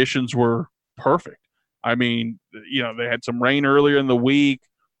conditions were perfect. I mean, they had some rain earlier in the week.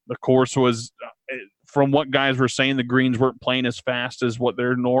 The course was, from what guys were saying, the greens weren't playing as fast as what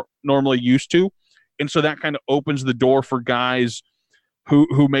they're normally used to. And so that kind of opens the door for guys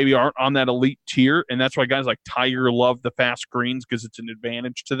who maybe aren't on that elite tier. And that's why guys like Tiger love the fast greens because it's an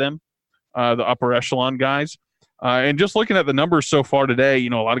advantage to them, the upper echelon guys. And just looking at the numbers so far today, a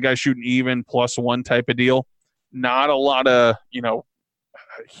lot of guys shooting even +1 type of deal. Not a lot of,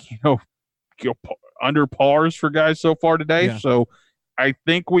 under pars for guys so far today. Yeah. So I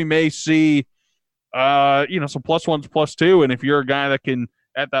think we may see, some +1s, +2. And if you're a guy that can,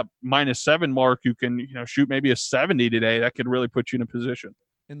 at that -7 mark, you can, shoot maybe a 70 today, that could really put you in a position.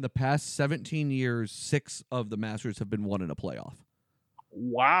 In the past 17 years, 6 of the Masters have been won in a playoff.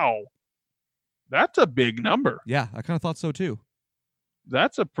 Wow. That's a big number. Yeah, I kind of thought so too.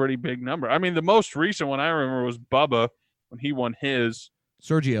 That's a pretty big number. I mean, the most recent one I remember was Bubba when he won his.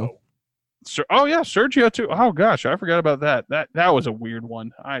 Sergio. Oh yeah, Sergio too. Oh gosh, I forgot about that. That was a weird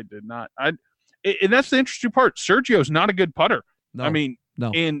one. I did not. And that's the interesting part. Sergio's not a good putter. No. I mean,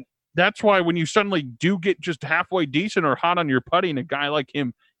 no. And that's why when you suddenly do get just halfway decent or hot on your putting, a guy like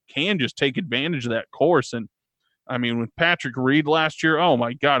him can just take advantage of that course. And I mean, with Patrick Reed last year, oh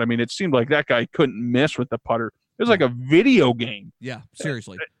my God. I mean, it seemed like that guy couldn't miss with the putter. It was like a video game. Yeah,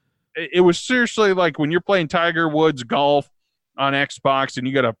 seriously. It was seriously like when you're playing Tiger Woods golf on Xbox and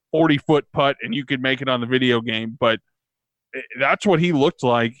you got a 40-foot putt and you could make it on the video game. But that's what he looked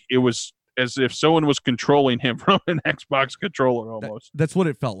like. It was as if someone was controlling him from an Xbox controller almost. That's what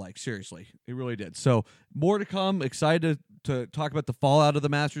it felt like. Seriously. It really did. So more to come. Excited to talk about the fallout of the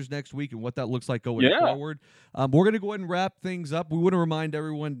Masters next week and what that looks like going forward. We're going to go ahead and wrap things up. We want to remind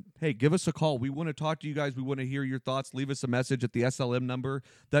everyone, hey, give us a call. We want to talk to you guys. We want to hear your thoughts. Leave us a message at the SLM number.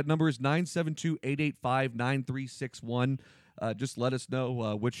 That number is 972-885-9361. Just let us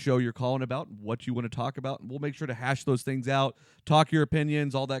know which show you're calling about, what you want to talk about, and we'll make sure to hash those things out, talk your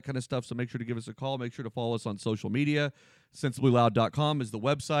opinions, all that kind of stuff. So make sure to give us a call. Make sure to follow us on social media. SensiblyLoud.com is the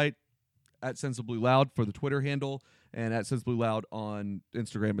website, at SensiblyLoud for the Twitter handle, and at SensiblyLoud on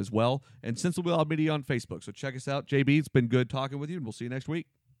Instagram as well, and Sensibly Loud Media on Facebook. So check us out. JB, it's been good talking with you, and we'll see you next week.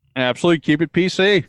 Absolutely. Keep it PC.